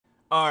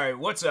Alright,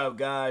 what's up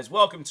guys?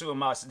 Welcome to a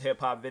Monster Hip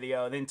Hop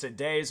video. And in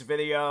today's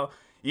video,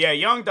 yeah,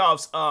 Young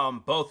Dolph's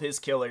both his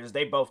killers,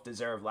 they both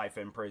deserve life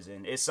in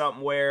prison. It's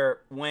something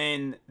where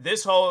when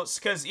this whole,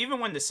 because even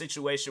when the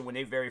situation when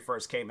they very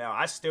first came out,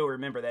 I still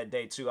remember that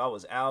day too. I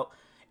was out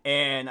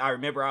and I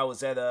remember I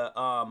was at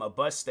a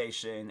bus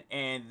station,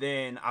 and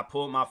then I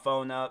pulled my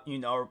phone up,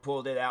 or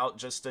pulled it out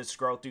just to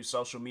scroll through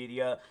social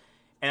media.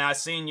 And I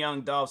seen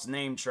Young Dolph's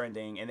name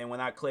trending, and then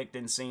when I clicked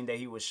and seen that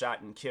he was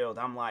shot and killed,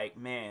 I'm like,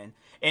 man.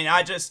 And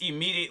I just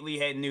immediately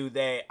had knew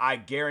that I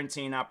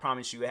guarantee and I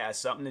promise you it has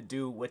something to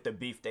do with the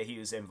beef that he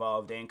was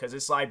involved in. Because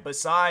it's like,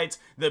 besides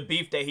the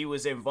beef that he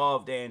was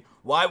involved in,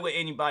 why would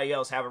anybody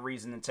else have a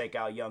reason to take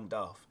out Young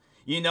Dolph?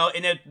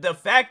 And the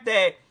fact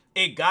that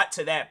it got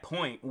to that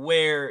point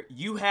where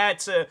you had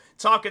to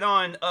talk it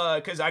on,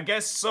 because I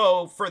guess,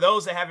 so for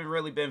those that haven't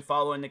really been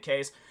following the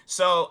case,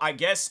 so I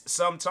guess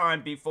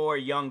sometime before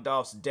Young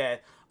Dolph's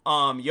death,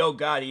 Yo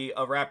Gotti,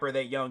 a rapper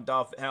that Young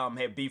Dolph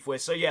had beef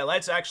with. So yeah,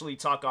 let's actually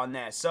talk on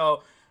that.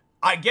 So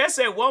I guess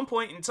at one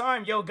point in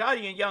time, Yo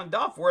Gotti and Young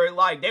Dolph were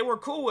like, they were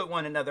cool with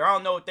one another. I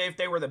don't know if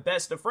they were the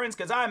best of friends,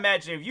 because I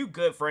imagine if you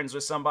good friends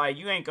with somebody,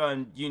 you ain't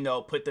gonna,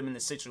 put them in a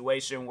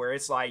situation where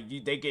it's like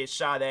they get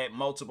shot at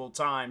multiple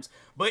times.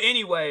 But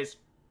anyways,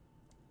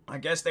 I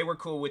guess they were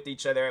cool with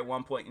each other at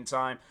one point in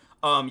time.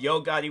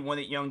 Yo Gotti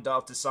wanted Young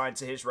Dolph to sign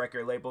to his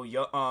record label.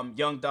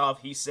 Young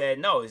Dolph, he said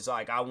no. He's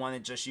like, I want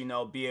to just,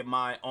 be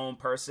my own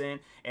person,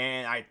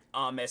 and I,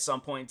 at some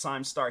point in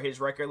time, start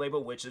his record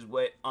label, which is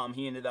what,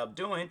 he ended up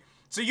doing.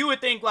 So you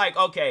would think, like,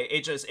 okay,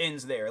 it just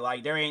ends there.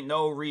 Like, there ain't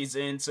no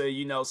reason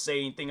to, say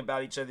anything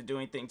about each other, do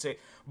anything to.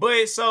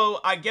 But,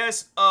 so, I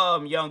guess,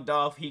 Young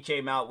Dolph, he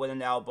came out with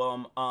an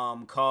album,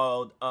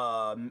 called,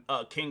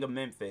 King of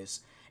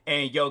Memphis.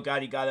 And Yo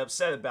Gotti got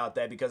upset about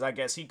that because I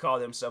guess he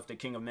called himself the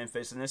King of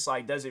Memphis. And it's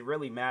like, does it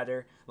really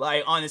matter?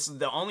 Like, honestly,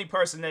 the only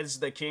person that's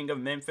the King of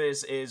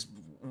Memphis is,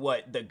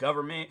 what, the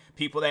government?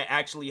 People that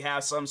actually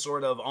have some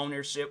sort of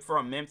ownership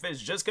from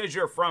Memphis. Just because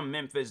you're from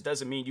Memphis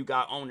doesn't mean you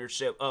got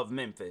ownership of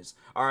Memphis.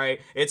 All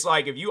right? It's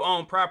like, if you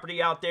own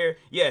property out there,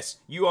 yes,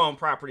 you own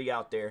property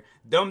out there.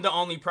 Them the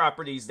only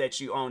properties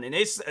that you own. And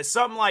it's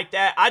something like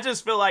that. I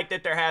just feel like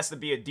that there has to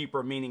be a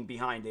deeper meaning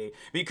behind it.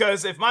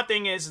 Because if my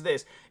thing is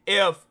this,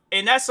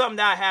 and that's something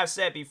that I have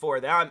said before,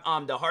 that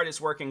I'm the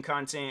hardest working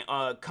content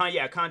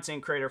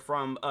creator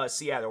from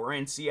Seattle, or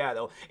in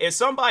Seattle. If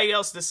somebody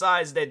else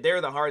decides that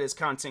they're the hardest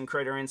content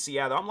creator in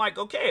Seattle, I'm like,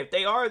 okay, if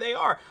they are, they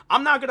are.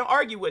 I'm not going to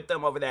argue with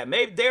them over that.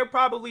 Maybe they're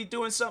probably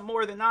doing something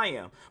more than I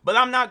am. But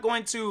I'm not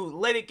going to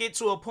let it get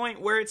to a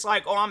point where it's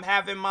like, oh, I'm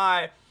having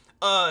my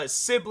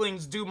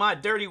siblings do my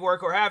dirty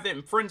work, or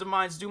having friends of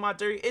mine do my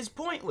dirty. It's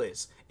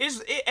pointless.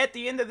 At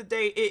the end of the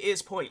day, it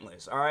is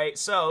pointless, all right?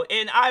 So,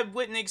 and I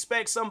wouldn't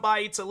expect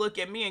somebody to look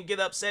at me and get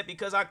upset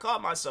because I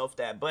called myself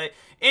that. But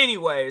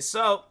anyway,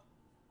 so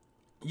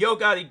Yo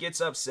Gotti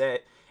gets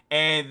upset.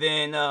 And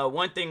then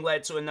one thing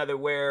led to another,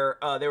 where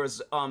there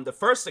was the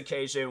first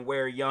occasion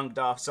where Young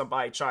Dolph,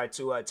 somebody tried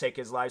to take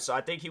his life. So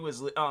I think he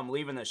was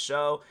leaving the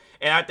show,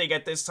 and I think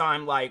at this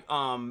time, like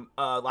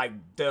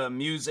the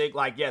music,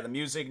 the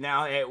music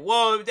now had,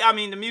 well, I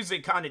mean, the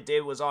music kind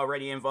of was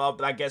already involved,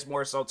 but I guess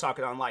more so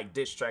talking on like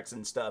diss tracks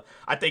and stuff.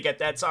 I think at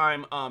that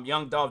time,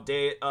 Young Dolph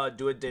did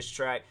do a diss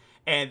track.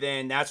 And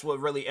then that's what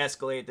really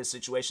escalated the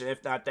situation.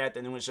 If not that,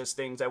 then it was just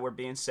things that were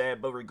being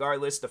said. But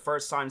regardless, the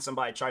first time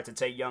somebody tried to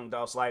take Young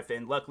Dolph's life,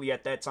 and luckily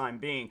at that time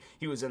being,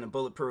 he was in a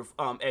bulletproof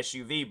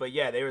SUV. But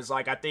yeah, there was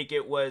like, I think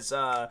it was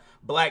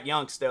Black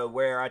Youngster,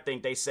 where I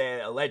think they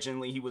said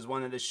allegedly he was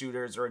one of the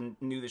shooters or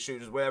knew the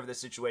shooters, whatever the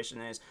situation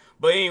is.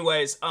 But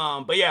anyways,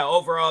 but yeah,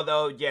 overall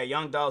though, yeah,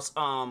 Young Dolph's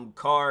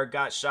car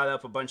got shot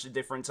up a bunch of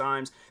different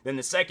times. Then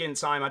the second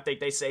time, I think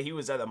they say he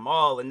was at a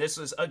mall, and this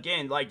was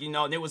again like,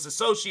 and it was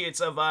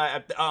associates of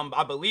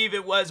I believe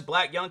it was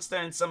Black Youngster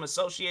and some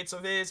associates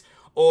of his,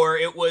 or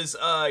it was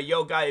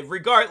Yo Gotti.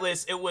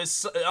 Regardless, it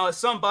was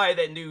somebody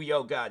that knew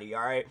Yo Gotti,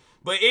 all right?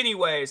 But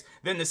anyways,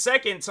 then the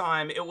second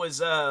time, it was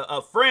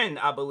a friend,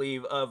 I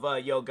believe, of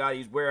Yo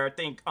Gotti's, where I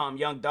think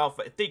Young Dolph,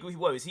 I think he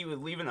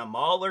was leaving a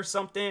mall or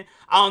something.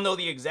 I don't know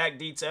the exact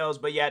details,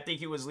 but yeah, I think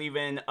he was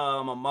leaving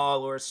a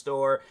mall or a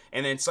store,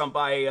 and then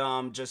somebody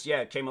just,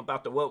 yeah, came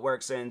about the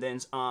woodworks and then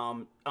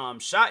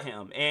shot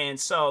him. And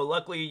so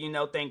luckily,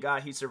 thank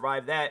God he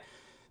survived that.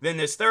 Then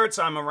this third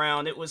time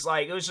around, it was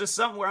just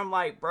something where I'm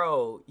like,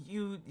 bro,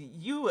 I'm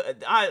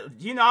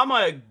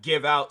gonna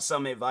give out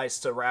some advice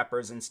to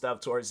rappers and stuff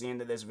towards the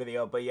end of this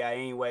video. But yeah,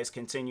 anyways,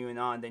 continuing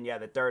on, then yeah,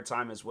 the third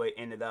time is what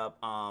ended up,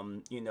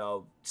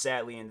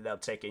 sadly ended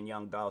up taking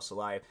Young Dolph's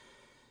life.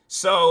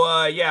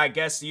 So, yeah, I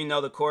guess,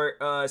 the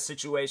court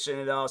situation,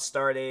 it all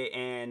started,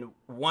 and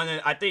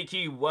I think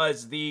he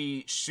was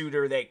the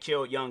shooter that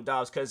killed Young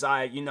Dolph, because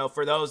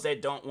for those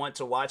that don't want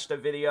to watch the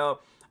video,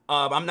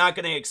 I'm not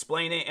going to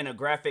explain it in a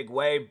graphic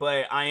way,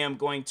 but I am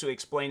going to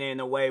explain it in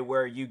a way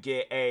where you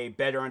get a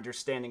better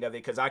understanding of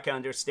it, because I can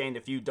understand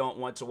if you don't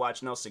want to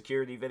watch no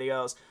security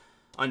videos.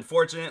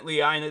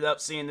 Unfortunately, I ended up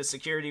seeing the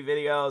security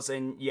videos,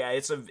 and yeah,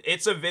 it's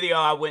a video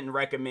I wouldn't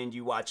recommend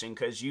you watching,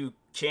 because you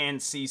can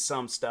see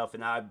some stuff,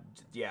 and I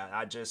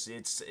just,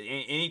 it's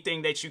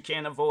anything that you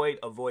can avoid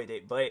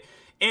it. But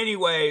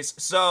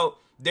anyways, so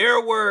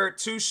there were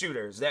 2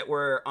 shooters that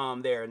were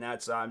there, and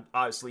that's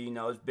obviously, you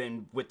know, it's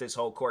been with this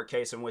whole court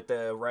case and with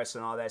the arrest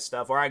and all that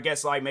stuff, or I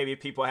guess like maybe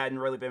people hadn't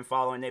really been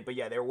following it, but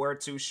yeah, there were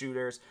 2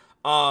 shooters.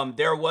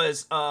 There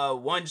was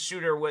 1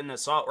 shooter with an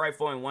assault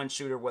rifle and 1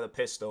 shooter with a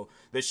pistol.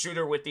 The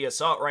shooter with the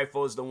assault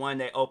rifle is the one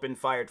that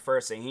fired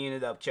first, and he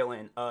ended up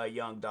killing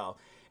Young Dolph.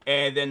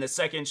 And then the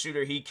second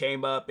shooter, he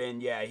came up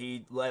and yeah,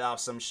 he let off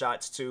some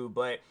shots too,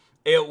 but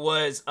it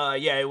was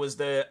it was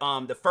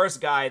the first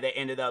guy that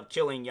ended up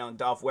killing Young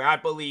Dolph, where I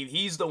believe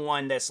he's the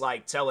one that's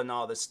like telling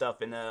all the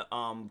stuff in the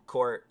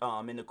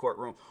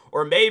courtroom,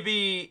 or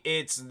maybe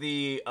it's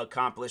the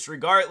accomplice.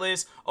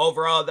 Regardless,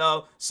 overall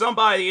though,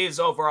 somebody is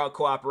overall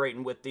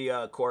cooperating with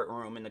the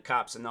courtroom and the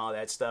cops and all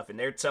that stuff, and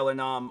they're telling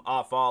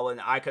off all,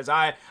 and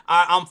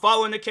I'm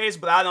following the case,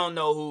 but I don't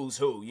know who's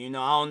who. You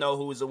know, I don't know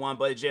who's the one,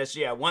 but just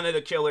one of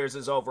the killers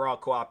is overall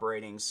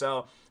cooperating.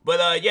 So.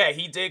 But yeah,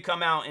 he did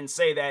come out and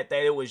say that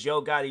it was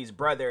Yo Gotti's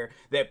brother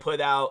that put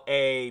out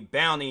a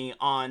bounty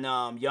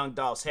on Young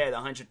Dolph's head,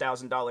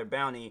 $100,000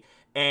 bounty.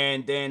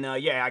 And then,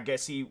 I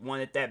guess he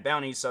wanted that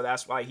bounty, so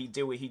that's why he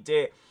did what he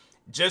did.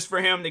 Just for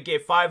him to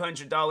get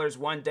 $500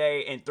 one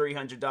day and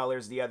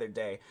 $300 the other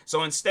day.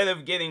 So instead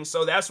of getting,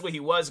 so that's what he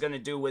was going to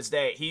do, was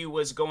that he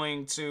was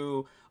going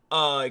to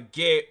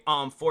get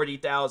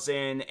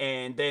 40,000,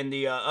 and then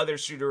the other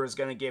shooter was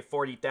gonna get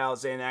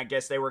 40,000. I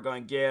guess they were gonna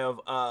give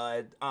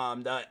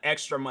the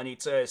extra money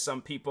to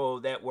some people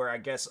that were, I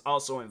guess,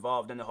 also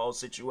involved in the whole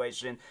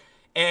situation.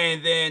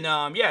 And then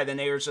then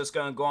they were just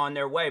gonna go on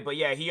their way. But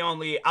yeah, he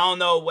only, I don't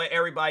know what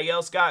everybody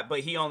else got, but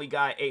he only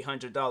got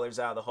 $800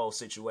 out of the whole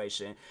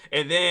situation.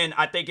 And then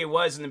I think it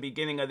was in the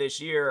beginning of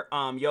this year,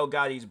 Yo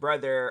Gotti's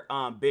brother,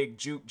 Big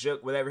Juke,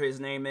 whatever his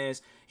name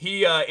is,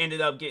 he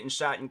ended up getting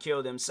shot and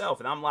killed himself.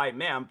 And I'm like,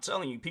 man, I'm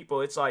telling you,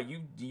 people, it's like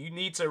you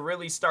need to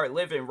really start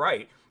living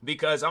right.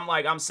 Because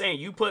I'm saying,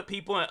 you put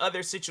people in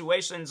other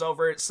situations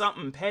over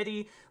something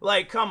petty,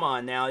 like, come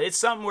on now. It's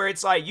something where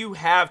it's like, you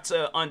have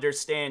to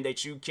understand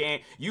that you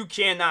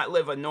cannot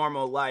live a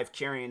normal life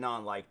carrying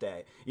on like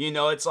that. You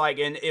know, it's like,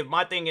 and if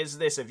my thing is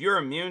this, if you're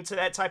immune to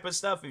that type of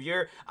stuff, if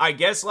you're, I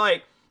guess,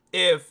 like,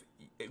 if,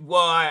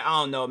 well, I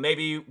don't know,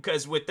 maybe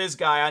because with this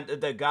guy,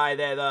 the guy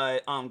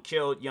that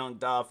killed Young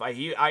Dolph,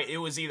 it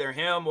was either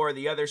him or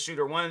the other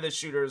shooter. One of the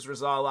shooters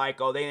was all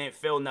like, oh, they didn't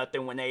feel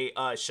nothing when they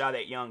shot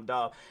at Young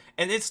Dolph.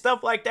 And it's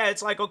stuff like that.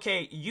 It's like,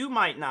 okay, you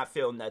might not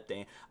feel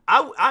nothing.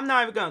 I'm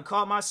not even going to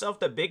call myself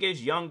the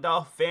biggest Young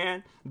Dolph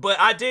fan, but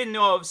I did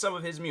know of some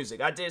of his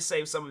music. I did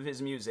save some of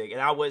his music, and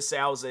I would say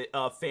I was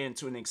a fan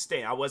to an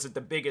extent. I wasn't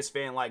the biggest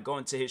fan, like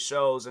going to his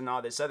shows and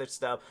all this other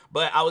stuff,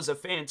 but I was a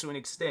fan to an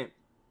extent.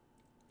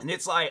 And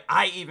it's like,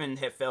 I even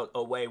have felt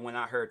a way when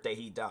I heard that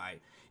he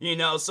died. You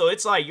know, so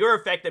it's like, you're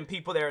affecting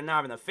people that are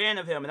not even a fan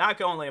of him. And I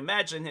can only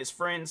imagine his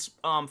friends,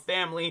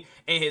 family,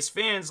 and his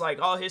fans,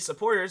 like all his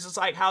supporters, it's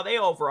like how they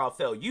overall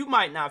feel. You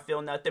might not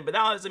feel nothing, but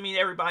that doesn't mean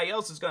everybody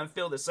else is going to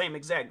feel the same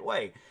exact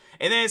way.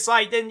 And then it's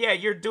like, then yeah,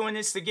 you're doing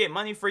this to get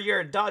money for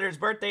your daughter's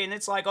birthday. And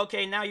it's like,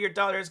 okay, now your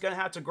daughter is going to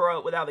have to grow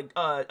up without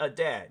a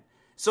dad.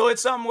 So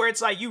it's something where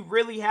it's like, you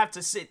really have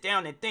to sit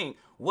down and think,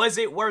 was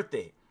it worth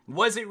it?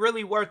 Was it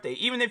really worth it?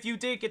 Even if you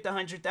did get the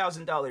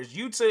 $100,000,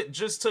 you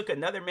just took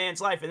another man's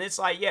life. And it's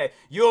like, yeah,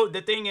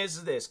 the thing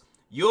is this.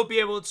 You'll be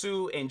able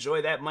to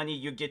enjoy that money.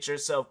 You get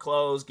yourself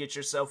clothes, get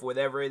yourself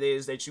whatever it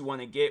is that you want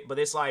to get. But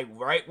it's like,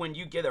 right when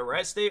you get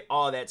arrested,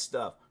 all that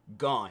stuff,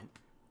 gone.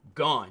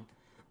 Gone.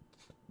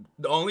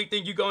 The only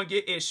thing you're going to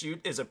get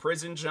issued is a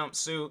prison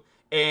jumpsuit,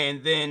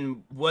 and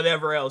then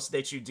whatever else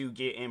that you do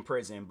get in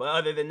prison. But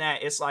other than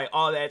that, it's like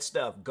all that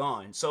stuff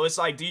gone. So it's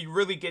like, do you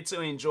really get to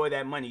enjoy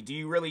that money? Do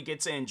you really get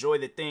to enjoy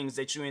the things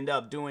that you end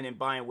up doing and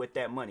buying with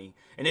that money?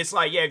 And it's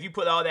like, yeah, if you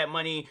put all that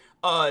money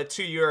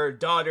to your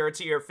daughter,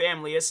 to your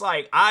family, it's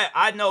like,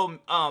 I know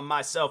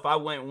myself, I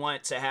wouldn't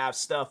want to have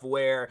stuff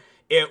where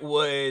it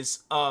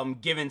was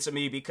given to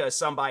me because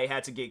somebody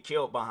had to get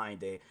killed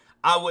behind it.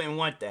 I wouldn't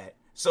want that.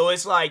 So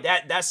it's like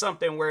that's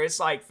something where it's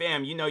like,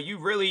 fam, you know, you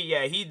really,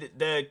 yeah,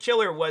 the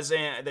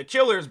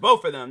killers,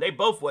 both of them, they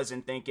both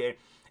wasn't thinking.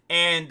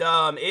 And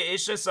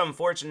it's just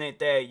unfortunate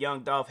that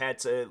Young Dolph had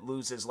to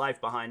lose his life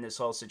behind this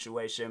whole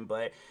situation.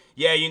 But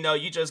yeah, you know,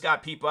 you just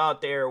got people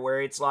out there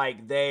where it's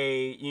like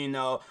they, you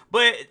know,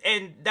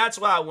 and that's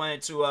what I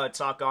wanted to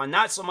talk on.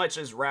 Not so much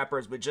as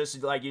rappers, but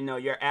just like, you know,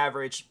 your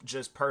average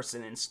just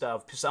person and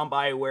stuff.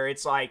 Somebody where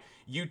it's like,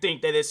 you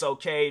think that it's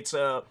okay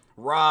to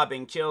rob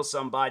and kill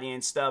somebody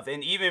and stuff.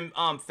 And even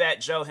Fat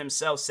Joe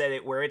himself said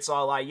it, where it's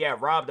all like, yeah,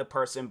 rob the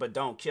person, but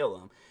don't kill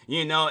him.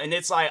 You know, and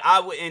it's like,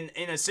 I would,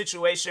 in a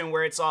situation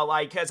where it's all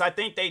like, because I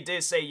think they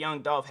did say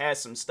Young Dolph has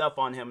some stuff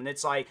on him, and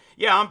it's like,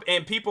 yeah,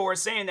 and people were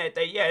saying that,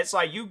 yeah, it's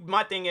like,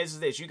 my thing is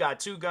this, you got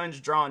 2 guns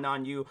drawn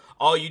on you,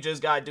 all you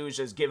just gotta do is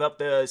just give up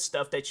the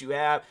stuff that you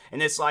have,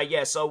 and it's like,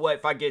 yeah, so what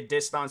if I get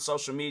dissed on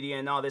social media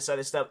and all this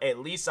other stuff, at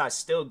least I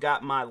still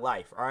got my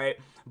life, all right?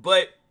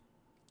 But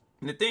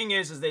the thing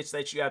is this,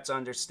 that you have to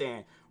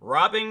understand,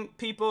 robbing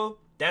people,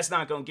 that's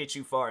not going to get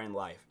you far in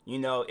life. You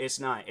know, it's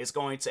not. It's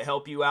going to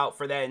help you out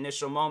for that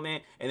initial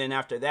moment, and then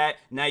after that,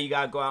 now you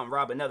gotta go out and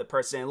rob another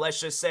person. And let's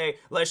just say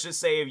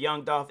if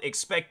Young Dolph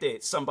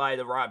expected somebody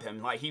to rob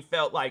him, like he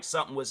felt like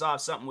something was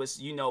off, something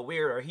was, you know,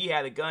 weird, or he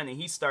had a gun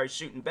and he started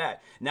shooting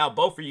back. Now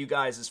both of you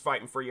guys is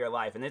fighting for your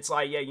life, and it's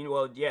like, yeah, you know,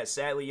 well, yeah,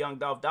 sadly Young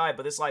Dolph died,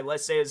 but it's like,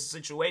 let's say it's a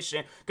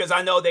situation, because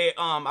I know they,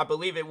 I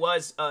believe it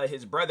was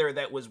his brother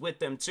that was with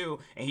them too,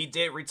 and he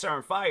did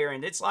return fire,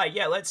 and it's like,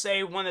 yeah, let's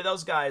say one of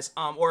those guys,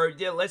 or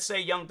yeah, let's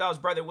say Young Dolph's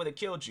brother would have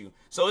killed you.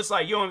 So it's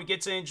like, you don't even get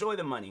to enjoy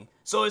the money.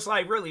 So it's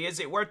like, really, is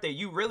it worth it?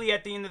 You really,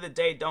 at the end of the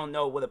day, don't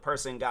know what a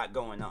person got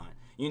going on.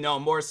 You know,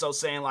 more so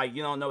saying, like,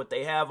 you don't know what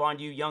they have on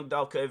you. Young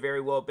Dolph could have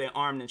very well been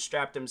armed and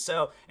strapped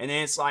himself. And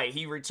then it's like,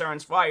 he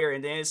returns fire.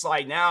 And then it's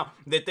like, now,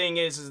 the thing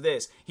is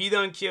this. He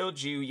done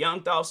killed you. Young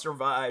Dolph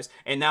survives.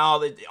 And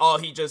now all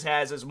he just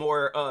has is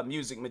more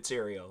music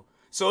material.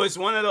 So it's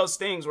one of those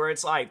things where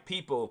it's like,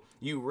 people,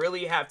 you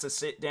really have to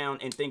sit down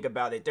and think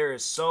about it. There are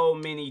so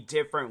many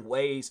different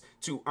ways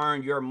to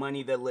earn your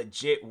money the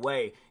legit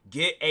way.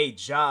 Get a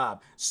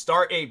job.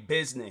 Start a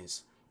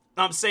business.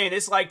 I'm saying,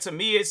 it's like, to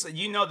me, it's,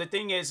 you know, the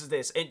thing is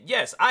this. And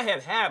yes, I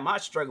have had my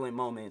struggling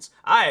moments.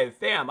 I'm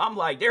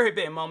like, there have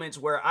been moments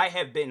where I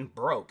have been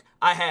broke.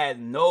 I had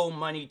no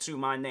money to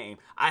my name.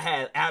 I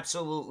had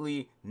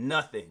absolutely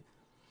nothing.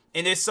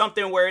 And it's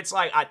something where it's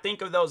like, I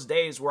think of those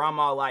days where I'm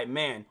all like,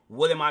 man,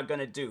 what am I going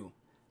to do?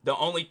 The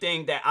only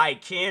thing that I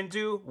can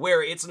do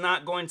where it's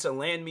not going to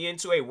land me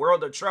into a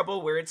world of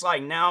trouble, where it's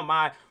like, now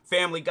my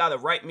family got to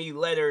write me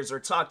letters or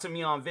talk to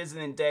me on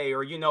visiting day,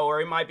 or, you know, or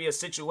it might be a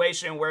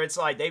situation where it's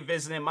like they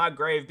visiting my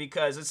grave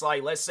because it's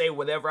like, let's say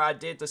whatever I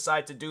did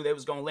decide to do that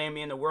was going to land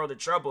me in the world of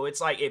trouble,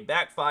 it's like it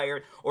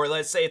backfired. Or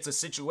let's say it's a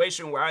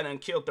situation where I done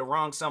killed the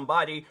wrong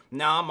somebody,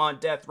 now I'm on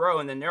death row,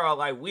 and then they're all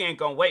like, we ain't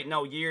going to wait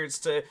no years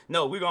to,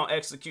 no, we're going to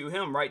execute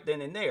him right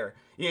then and there.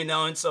 You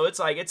know, and so it's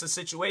like, it's a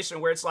situation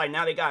where it's like,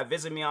 now they got to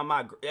visit me on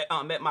my,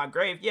 at my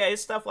grave. Yeah,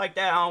 it's stuff like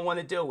that I don't want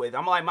to deal with.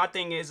 I'm like, my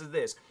thing is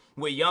this.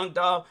 With Young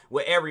Dolph,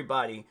 with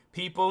everybody,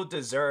 people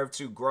deserve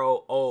to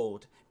grow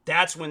old.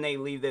 That's when they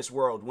leave this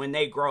world, when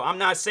they grow. I'm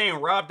not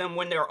saying rob them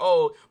when they're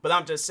old, but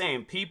I'm just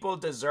saying people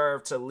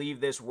deserve to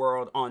leave this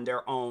world on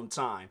their own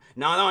time.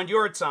 Not on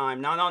your time,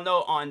 not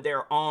on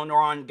their own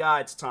or on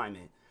God's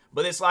timing.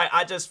 But it's like,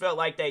 I just felt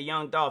like that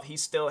Young Dolph, he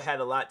still had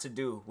a lot to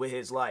do with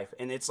his life.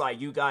 And it's like,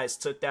 you guys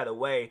took that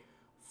away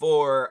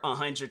for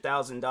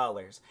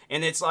 $100,000.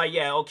 And it's like,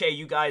 yeah, okay,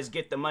 you guys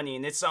get the money.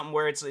 And it's something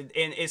where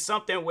it's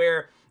something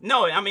where,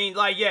 no, I mean,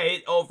 like, yeah,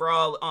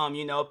 overall,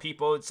 you know,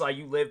 people, it's like,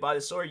 you live by the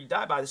sword, you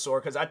die by the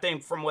sword. Because I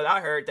think from what I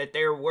heard that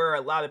there were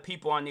a lot of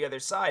people on the other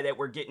side that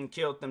were getting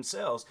killed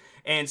themselves.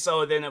 And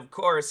so then, of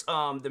course,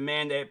 the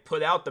man that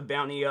put out the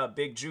bounty,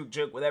 Big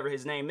Juke, whatever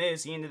his name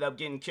is, he ended up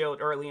getting killed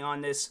early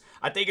on this,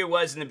 I think it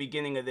was in the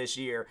beginning of this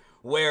year,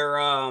 where,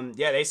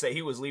 yeah, they say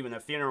he was leaving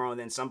a funeral and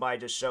then somebody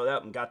just showed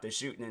up and got the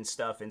shooting and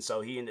stuff. And so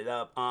he ended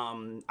up,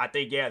 I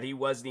think, yeah, he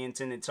was the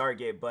intended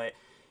target. But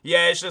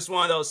yeah, it's just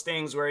one of those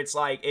things where it's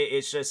like,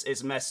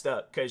 it's messed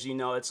up. Because, you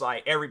know, it's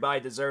like,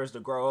 everybody deserves to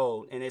grow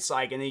old. And it's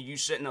like, and then you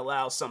shouldn't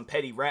allow some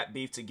petty rap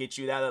beef to get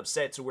you that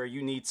upset to where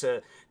you need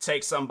to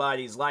take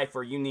somebody's life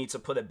or you need to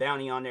put a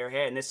bounty on their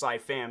head. And it's like,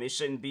 fam, it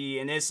shouldn't be.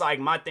 And it's like,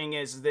 my thing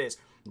is this.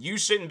 You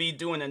shouldn't be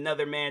doing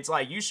another man's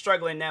life. You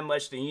struggling that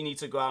much, then you need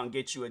to go out and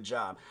get you a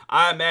job.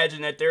 I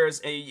imagine that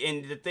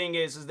and the thing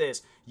is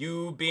this.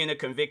 You being a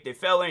convicted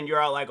felon, you're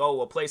all like, oh,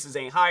 well, places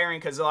ain't hiring.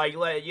 Because, like,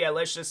 yeah,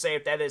 let's just say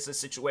if that is a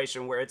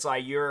situation where it's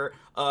like you're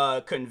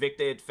a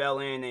convicted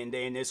felon and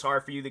then it's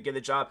hard for you to get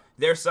a job,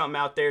 there's something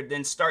out there,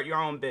 then start your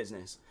own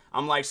business.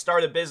 I'm like,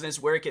 start a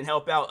business where it can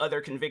help out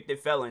other convicted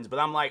felons. But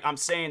I'm like, I'm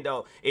saying,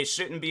 though, it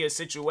shouldn't be a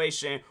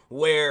situation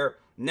where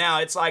now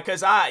it's like,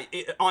 because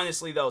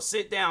honestly, though,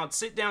 sit down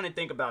and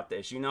think about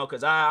this, you know,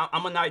 because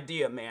I'm an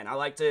idea man. I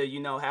like to, you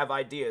know, have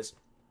ideas.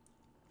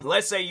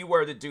 Let's say you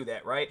were to do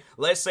that, right?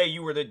 Let's say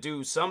you were to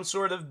do some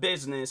sort of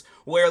business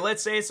where,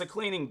 let's say it's a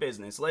cleaning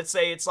business. Let's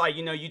say it's like,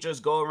 you know, you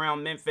just go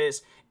around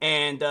Memphis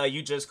and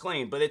you just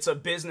clean, but it's a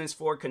business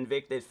for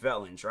convicted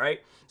felons,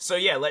 right? So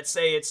yeah, let's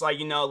say it's like,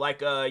 you know,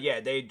 like, yeah,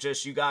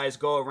 you guys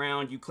go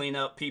around, you clean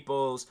up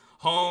people's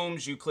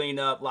homes, you clean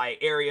up like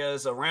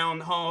areas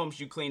around homes,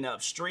 you clean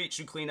up streets,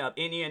 you clean up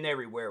any and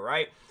everywhere,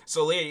 right?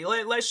 So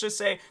let's just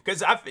say,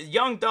 because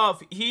Young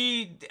Dolph, it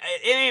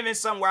ain't even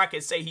something where I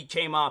could say he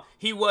came off,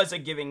 he was a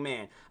giving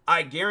man.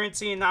 I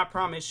guarantee and I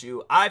promise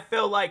you, I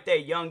feel like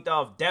that Young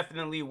Dolph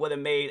definitely would have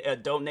made a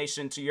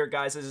donation to your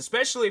guys',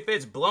 especially if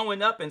it's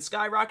blowing up and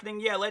skyrocketing.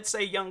 Yeah, let's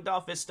say Young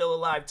Dolph is still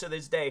alive to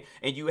this day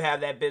and you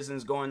have that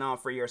business going on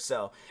for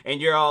yourself.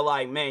 And you're all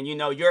like, man, you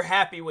know, you're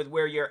happy with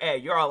where you're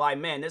at. You're all like,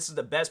 man, this is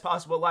the best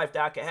possible life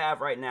that I could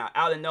have right now.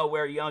 Out of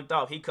nowhere, Young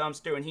Dolph, he comes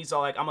through and he's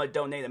all like, I'm going to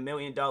donate $1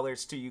 million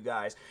to you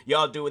guys.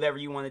 Y'all do whatever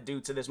you want to do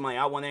to this money.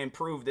 I want to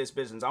improve this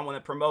business. I want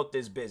to promote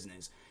this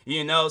business.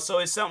 You know, so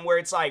it's something where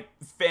it's like,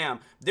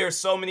 fam, there's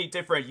so many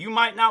different, you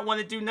might not want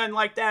to do nothing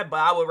like that, but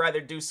I would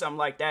rather do something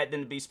like that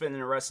than to be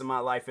spending the rest of my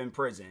life in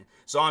prison.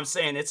 So I'm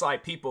saying, it's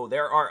like, people,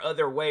 there are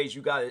other ways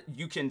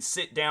you can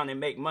sit down and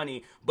make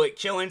money, but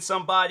killing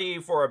somebody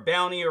for a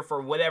bounty or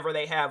for whatever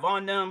they have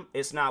on them,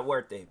 it's not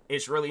worth it.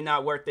 It's really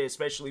not worth it,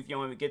 especially if you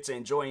don't even get to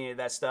enjoy any of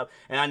that stuff.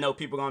 And I know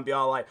people are gonna be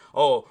all like,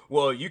 oh,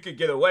 well, you could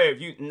get away if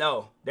you,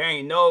 no, there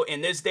ain't no,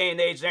 in this day and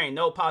age, there ain't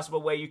no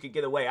possible way you could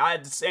get away. I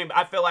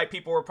feel like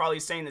people were probably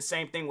saying the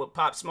same thing with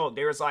Pop Smoke.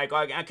 They was like,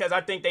 because I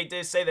think they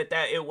did say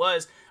that it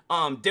was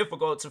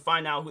difficult to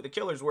find out who the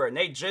killers were, and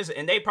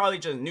they probably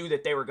just knew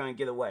that they were going to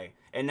get away.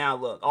 And now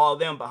look, all of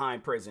them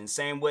behind prison.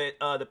 Same with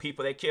the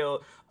people that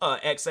killed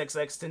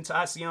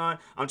XXXTentacion.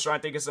 I'm trying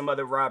to think of some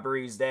other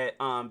robberies that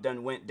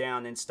done went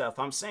down and stuff.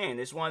 I'm saying,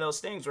 it's one of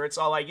those things where it's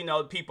all like, you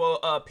know, people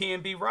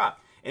PNB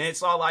Rock. And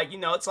it's all like, you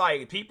know, it's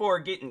like people are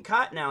getting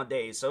caught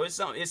nowadays. So it's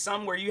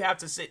something where you have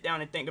to sit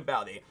down and think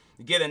about it.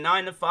 Get a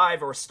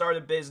 9-to-5 or start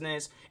a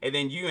business, and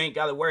then you ain't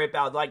got to worry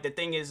about, like, the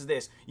thing is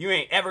this, you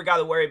ain't ever got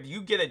to worry if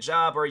you get a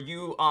job, or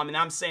you and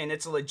I'm saying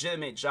it's a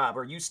legitimate job,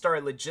 or you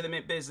start a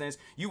legitimate business,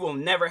 you will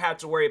never have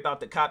to worry about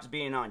the cops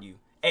being on you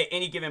at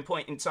any given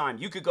point in time.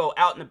 You could go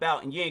out and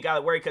about and you ain't got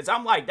to worry, because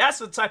I'm like, that's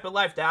the type of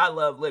life that I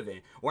love living,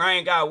 where I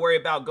ain't got to worry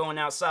about going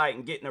outside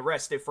and getting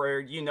arrested for,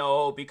 you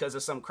know, because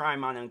of some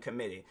crime I done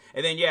committed.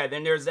 And then, yeah,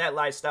 then there's that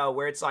lifestyle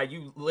where it's like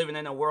you living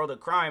in a world of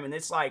crime, and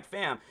it's like,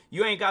 fam,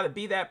 you ain't got to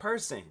be that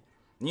person.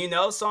 You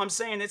know, so I'm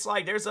saying, it's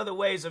like, there's other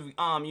ways of,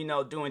 you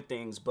know, doing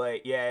things.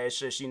 But, yeah, it's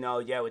just, you know,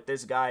 yeah, with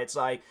this guy, it's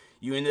like,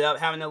 you ended up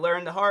having to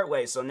learn the hard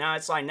way. So now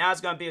it's like, now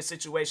it's going to be a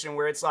situation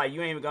where it's like,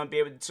 you ain't even going to be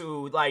able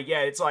to, like,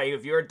 yeah, it's like,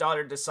 if your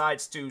daughter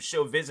decides to,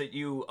 she'll visit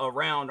you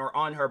around or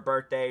on her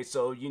birthday,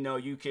 so, you know,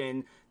 you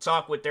can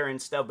talk with her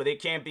and stuff. But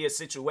it can't be a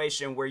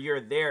situation where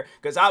you're there,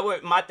 because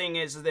my thing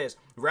is this,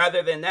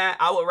 rather than that,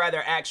 I would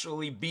rather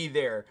actually be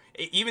there,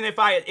 even if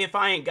I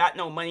ain't got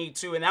no money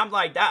to. And I'm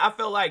like, that, I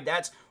feel like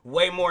that's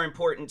way more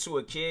important to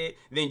a kid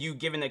than you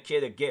giving a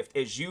kid a gift,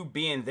 is you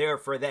being there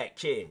for that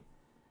kid.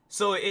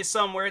 So it's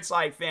somewhere it's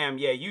like, fam,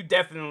 yeah, you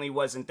definitely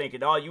wasn't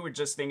thinking, all you were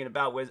just thinking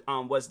about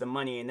was the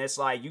money. And it's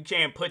like, you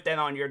can't put that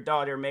on your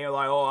daughter, man,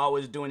 like, oh, I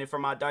was doing it for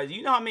my daughter.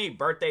 You know how many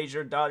birthdays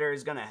your daughter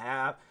is gonna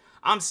have?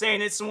 I'm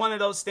saying, it's one of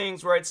those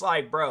things where it's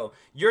like, bro,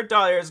 your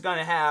daughter is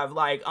gonna have,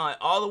 like,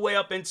 all the way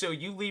up until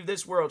you leave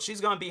this world, she's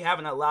gonna be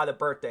having a lot of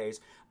birthdays.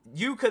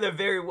 You could have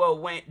very well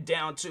went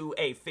down to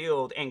a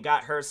field and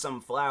got her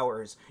some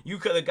flowers. You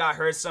could have got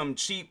her some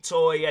cheap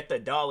toy at the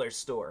dollar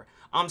store.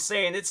 I'm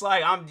saying, it's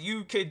like,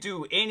 you could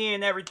do any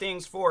and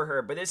everything's for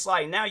her, but it's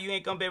like, now you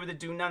ain't gonna be able to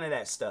do none of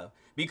that stuff,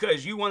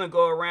 because you want to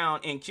go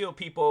around and kill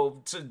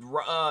people to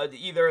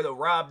either to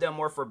rob them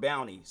or for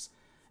bounties.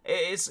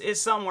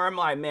 It's somewhere I'm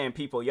like, man,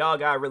 people, y'all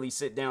gotta really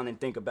sit down and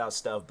think about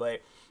stuff.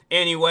 But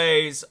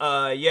anyways,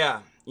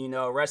 yeah, you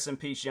know, rest in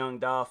peace, Young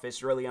Dolph.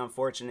 It's really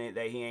unfortunate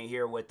that he ain't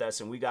here with us,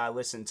 and we gotta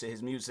listen to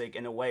his music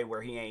in a way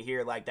where he ain't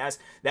here. Like,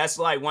 that's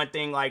like one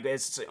thing, like,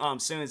 as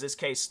soon as this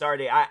case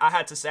started, I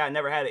had to say I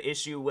never had an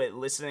issue with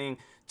listening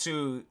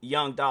to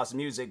Young Dolph's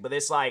music, but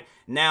it's like,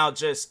 now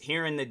just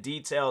hearing the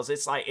details,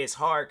 it's like, it's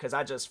hard, because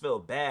I just feel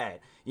bad.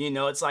 You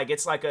know, it's like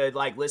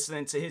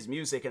listening to his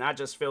music, and I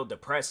just feel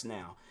depressed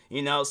now.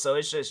 You know, so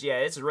it's just, yeah,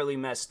 it's really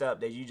messed up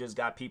that you just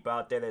got people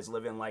out there that's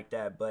living like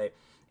that. But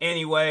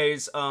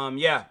anyways,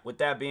 yeah, with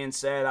that being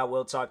said, I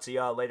will talk to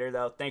y'all later,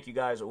 though. Thank you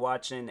guys for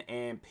watching,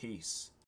 and peace.